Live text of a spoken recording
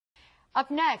Up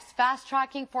next,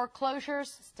 fast-tracking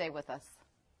foreclosures. Stay with us.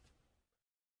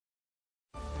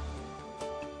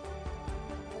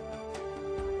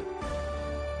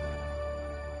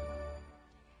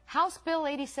 House Bill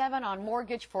 87 on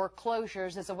mortgage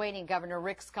foreclosures is awaiting Governor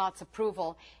Rick Scott's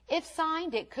approval. If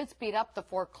signed, it could speed up the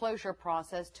foreclosure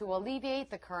process to alleviate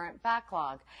the current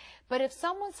backlog. But if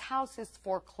someone's house is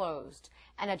foreclosed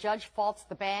and a judge faults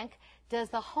the bank, does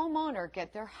the homeowner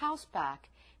get their house back?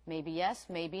 Maybe yes,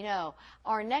 maybe no.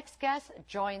 Our next guest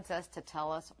joins us to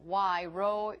tell us why.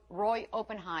 Roy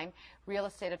Oppenheim, real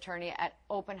estate attorney at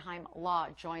Oppenheim Law,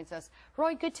 joins us.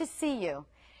 Roy, good to see you.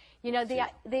 You know,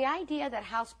 the idea that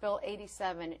House Bill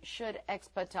 87 should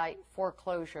expedite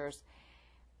foreclosures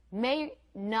may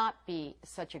not be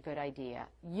such a good idea.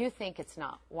 You think it's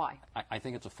not. Why? I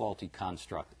think it's a faulty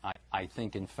construct. I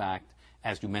think, in fact,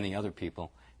 as do many other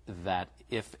people, that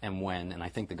if and when, and I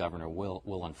think the governor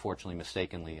will unfortunately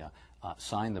mistakenly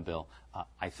sign the bill,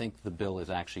 I think the bill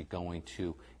is actually going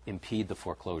to impede the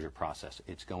foreclosure process.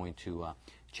 It's going to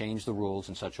change the rules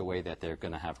in such a way that they're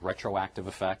going to have retroactive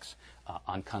effects,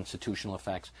 unconstitutional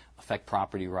effects, affect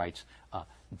property rights,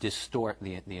 distort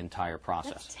the entire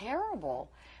process. That's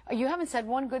terrible. You haven't said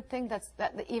one good thing that's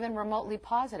even remotely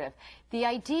positive. The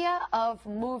idea of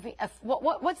moving,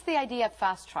 what's the idea of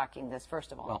fast-tracking this,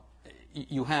 first of all? Well,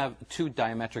 you have two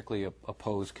diametrically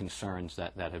opposed concerns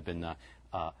that have been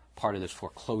part of this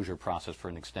foreclosure process for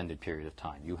an extended period of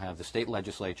time. You have the state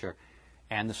legislature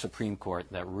and the Supreme Court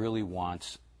that really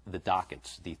wants the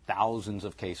dockets, the thousands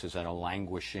of cases that are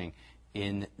languishing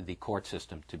in the court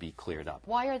system, to be cleared up.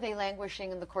 Why are they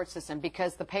languishing in the court system?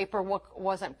 Because the paperwork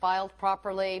wasn't filed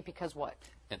properly? Because what?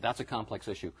 That's a complex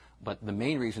issue, but the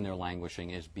main reason they're languishing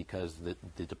is because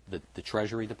the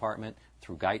Treasury Department,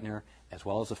 through Geithner, as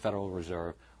well as the Federal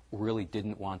Reserve, really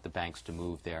didn't want the banks to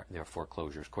move their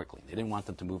foreclosures quickly. They didn't want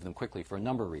them to move them quickly for a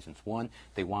number of reasons. One,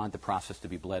 they wanted the process to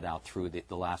be bled out through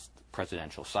the last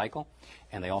presidential cycle,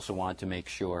 and they also wanted to make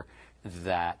sure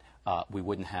that we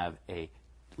wouldn't have a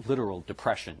literal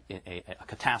depression, a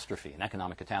catastrophe, an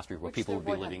economic catastrophe where people would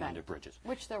be living under bridges.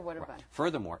 Which there would have been.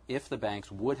 Furthermore, if the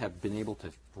banks would have been able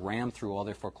to ram through all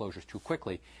their foreclosures too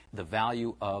quickly, the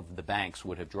value of the banks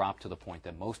would have dropped to the point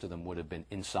that most of them would have been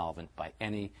insolvent by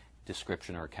any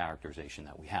description or characterization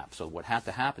that we have. So what had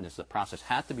to happen is the process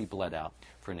had to be bled out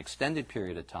for an extended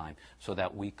period of time so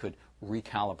that we could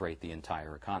recalibrate the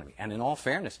entire economy. And in all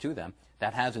fairness to them,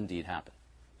 that has indeed happened.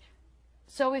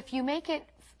 So if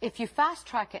you fast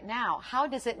track it now, how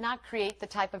does it not create the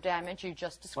type of damage you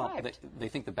just described? Well, they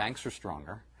think the banks are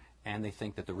stronger, and they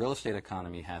think that the real estate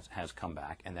economy has come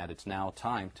back, and that it's now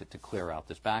time to clear out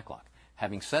this backlog.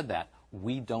 Having said that,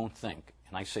 we don't think,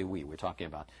 and I say we're talking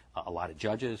about a lot of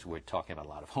judges, we're talking about a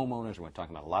lot of homeowners, we're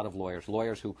talking about a lot of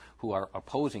lawyers who are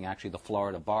opposing actually the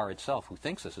Florida bar itself, who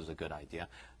thinks this is a good idea,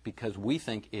 because we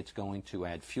think it's going to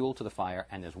add fuel to the fire,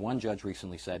 and as one judge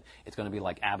recently said, it's going to be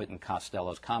like Abbott and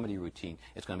Costello's comedy routine.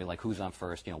 It's going to be like who's on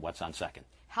first, what's on second.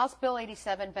 House Bill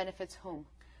 87 benefits whom?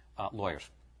 Lawyers.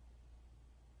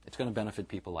 It's going to benefit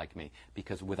people like me,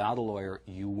 because without a lawyer,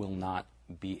 you will not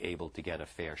be able to get a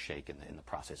fair shake in the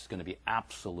process. It's going to be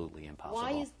absolutely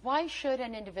impossible. Why should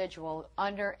an individual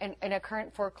in a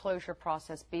current foreclosure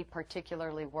process be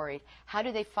particularly worried? How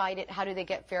do they fight it? How do they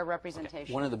get fair representation?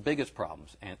 Okay. One of the biggest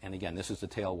problems, and again, this is the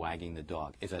tail wagging the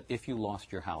dog, is that if you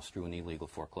lost your house through an illegal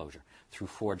foreclosure, through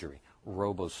forgery,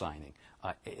 robo-signing,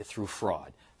 through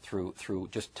fraud, through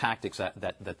just tactics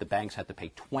that the banks had to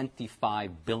pay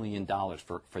 $25 billion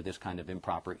for this kind of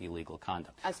improper illegal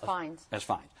conduct. As fines. As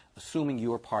fines. Assuming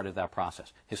you were part of that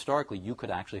process. Historically, you could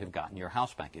actually have gotten your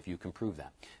house back if you can prove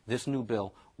that. This new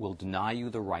bill will deny you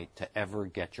the right to ever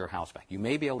get your house back. You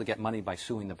may be able to get money by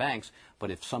suing the banks, but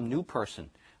if some new person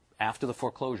after the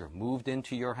foreclosure moved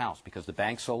into your house because the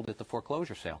bank sold at the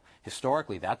foreclosure sale,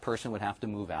 historically that person would have to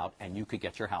move out and you could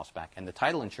get your house back, and the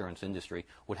title insurance industry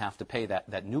would have to pay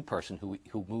that new person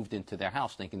who moved into their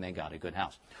house thinking they got a good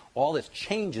house. All this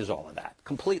changes all of that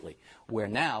completely, where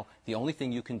now the only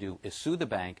thing you can do is sue the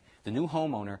bank. The new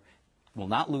homeowner will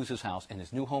not lose his house, and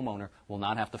his new homeowner will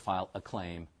not have to file a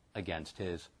claim against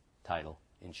his title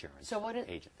insurance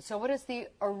agent. So what does the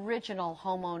original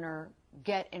homeowner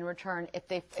get in return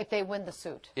if they win the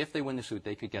suit? If they win the suit,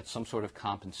 they could get some sort of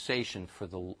compensation for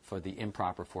the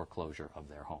improper foreclosure of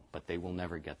their home, but they will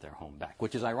never get their home back,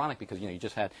 which is ironic because you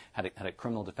just had a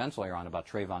criminal defense lawyer on about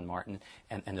Trayvon Martin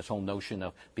and this whole notion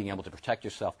of being able to protect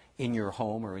yourself in your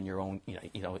home or in your own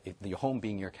your home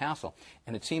being your castle.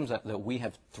 And it seems that we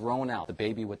have thrown out the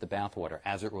baby with the bathwater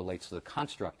as it relates to the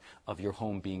construct of your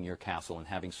home being your castle and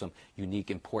having some unique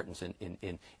importance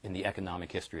in the economic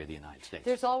history of the United States.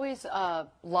 There's always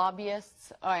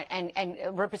lobbyists and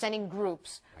representing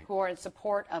groups who are in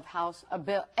support of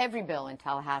every bill in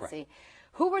Tallahassee. Right.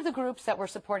 Who were the groups that were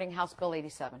supporting House Bill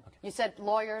 87? Okay. You said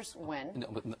lawyers win. No,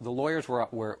 but the lawyers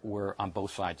were on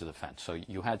both sides of the fence. So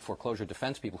you had foreclosure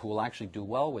defense people who will actually do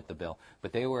well with the bill,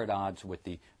 but they were at odds with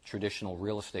the traditional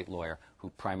real estate lawyer who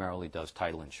primarily does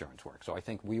title insurance work. So I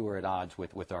think we were at odds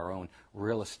with our own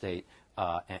real estate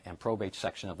and probate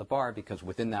section of the bar, because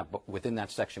within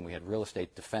that section we had real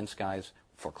estate defense guys,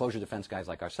 foreclosure defense guys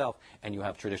like ourselves, and you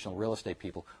have traditional real estate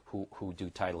people who do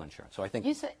title insurance. So I think...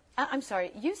 You said, I'm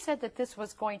sorry, you said that this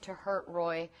was going to hurt,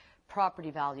 Roy,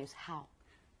 property values. How?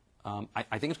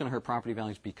 I think it's going to hurt property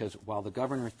values because while the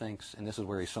governor thinks, and this is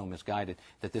where he's so misguided,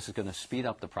 that this is going to speed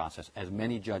up the process, as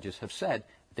many judges have said,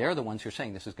 they're the ones who are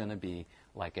saying this is going to be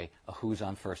like a who's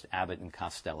on first Abbott and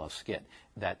Costello skit,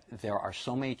 that there are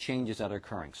so many changes that are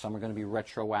occurring. Some are going to be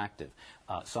retroactive,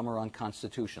 some are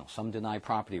unconstitutional, some deny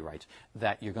property rights,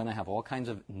 that you're going to have all kinds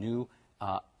of new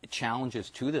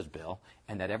challenges to this bill,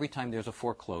 and that every time there's a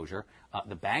foreclosure,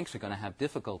 the banks are going to have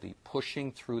difficulty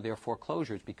pushing through their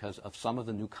foreclosures because of some of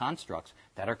the new constructs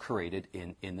that are created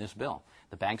in this bill.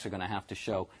 The banks are going to have to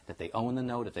show that they own the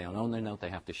note. If they don't own the note, they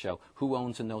have to show who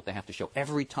owns the note. They have to show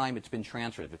every time it's been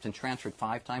transferred. If it's been transferred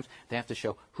 5 times, they have to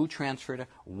show who transferred it,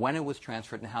 when it was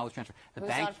transferred, and how it was transferred. Who's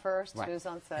on first, right, who's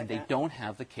on second. and they don't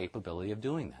have the capability of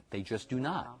doing that. They just do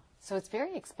not. Wow. So it's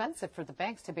very expensive for the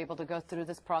banks to be able to go through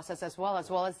this process as well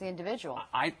as the individual.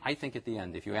 I think at the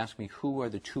end, if you ask me who are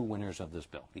the 2 winners of this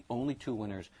bill, the only 2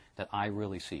 winners that I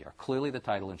really see are clearly the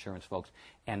title insurance folks,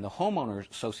 and the homeowners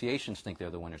associations think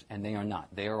they're the winners, and they are not.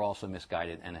 They are also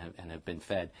misguided and have been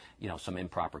fed, some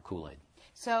improper Kool-Aid.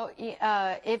 So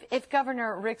if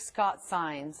Governor Rick Scott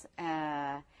signs,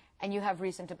 and you have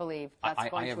reason to believe that's going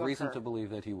to occur. I have reason to believe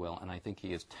that he will, and I think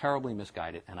he is terribly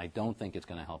misguided, and I don't think it's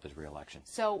going to help his reelection.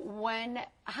 So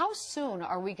how soon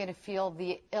are we going to feel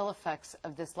the ill effects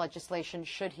of this legislation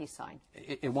should he sign?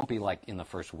 It won't be like in the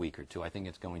first week or 2. I think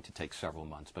it's going to take several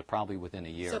months, but probably within a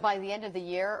year. So by the end of the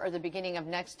year or the beginning of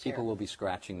next year? People will be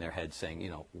scratching their heads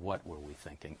saying, what were we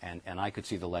thinking? And I could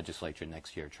see the legislature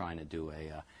next year trying to do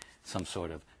some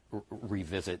sort of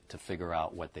revisit to figure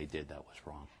out what they did that was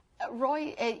wrong.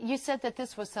 Roy, you said that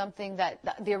this was something that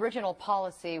the original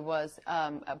policy was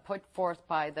put forth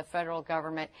by the federal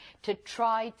government to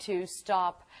try to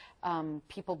stop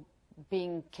people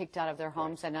being kicked out of their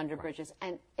homes and under bridges,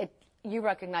 and you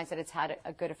recognize that it's had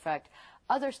a good effect.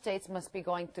 Other states must be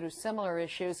going through similar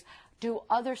issues. Do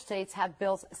other states have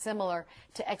bills similar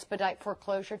to expedite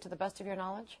foreclosure, to the best of your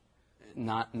knowledge?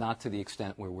 Not to the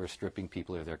extent where we're stripping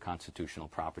people of their constitutional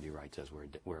property rights as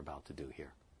we're about to do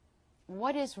here.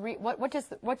 What does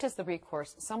the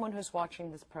recourse, someone who's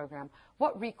watching this program,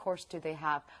 what recourse do they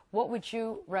have? What would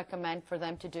you recommend for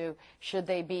them to do should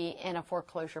they be in a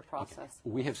foreclosure process?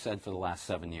 Okay. We have said for the last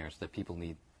 7 years that people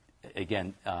need,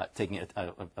 again, taking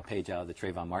a page out of the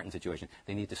Trayvon Martin situation,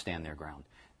 they need to stand their ground.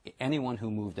 Anyone who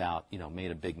moved out,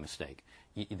 made a big mistake.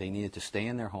 They needed to stay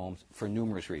in their homes for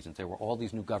numerous reasons. There were all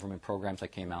these new government programs that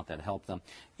came out that helped them.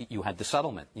 You had the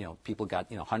settlement. People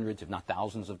got hundreds, if not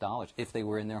thousands of dollars if they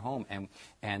were in their home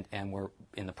and were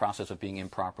in the process of being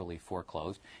improperly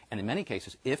foreclosed. And in many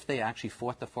cases, if they actually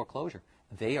fought the foreclosure,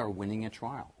 they are winning at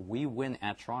trial. We win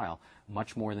at trial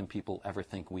much more than people ever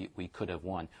think we could have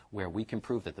won, where we can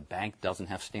prove that the bank doesn't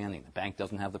have standing, the bank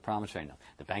doesn't have the promissory note,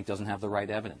 the bank doesn't have the right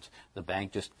evidence, the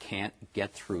bank just can't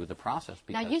get through the process.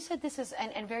 Now, you said this is,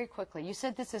 and very quickly, you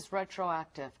said this is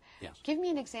retroactive. Yes. Give me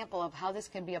an example of how this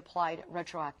can be applied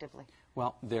retroactively.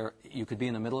 Well, you could be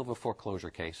in the middle of a foreclosure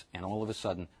case, and all of a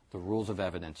sudden, the rules of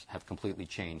evidence have completely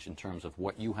changed in terms of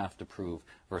what you have to prove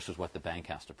versus what the bank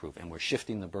has to prove. And we're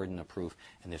shifting the burden of proof,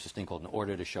 and there's this thing called an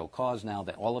order to show cause now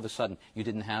that all of a sudden you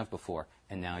didn't have before,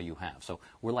 and now you have. So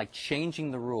we're like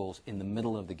changing the rules in the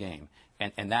middle of the game,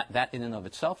 and that in and of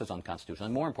itself is unconstitutional.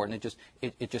 And more important,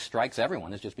 it just strikes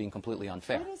everyone as just being completely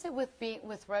unfair. What is it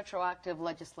with retroactive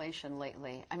legislation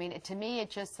lately? I mean, to me, it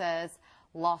just says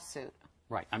lawsuit.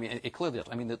 Right. I mean, it clearly does.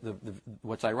 I mean,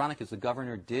 what's ironic is the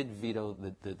governor did veto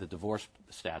the divorce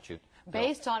statute.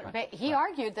 Based on, he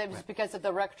argued that it was because of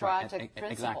the retroactive principle.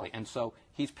 Exactly. And so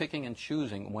he's picking and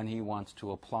choosing when he wants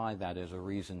to apply that as a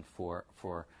reason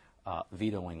for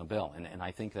vetoing a bill. And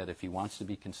I think that if he wants to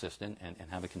be consistent and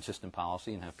have a consistent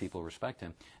policy and have people respect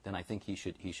him, then I think he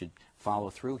should follow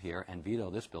through here and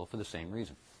veto this bill for the same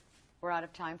reason. We're out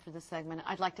of time for this segment.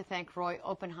 I'd like to thank Roy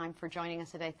Oppenheim for joining us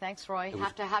today. Thanks, Roy.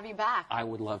 Have to have you back. I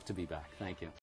would love to be back. Thank you.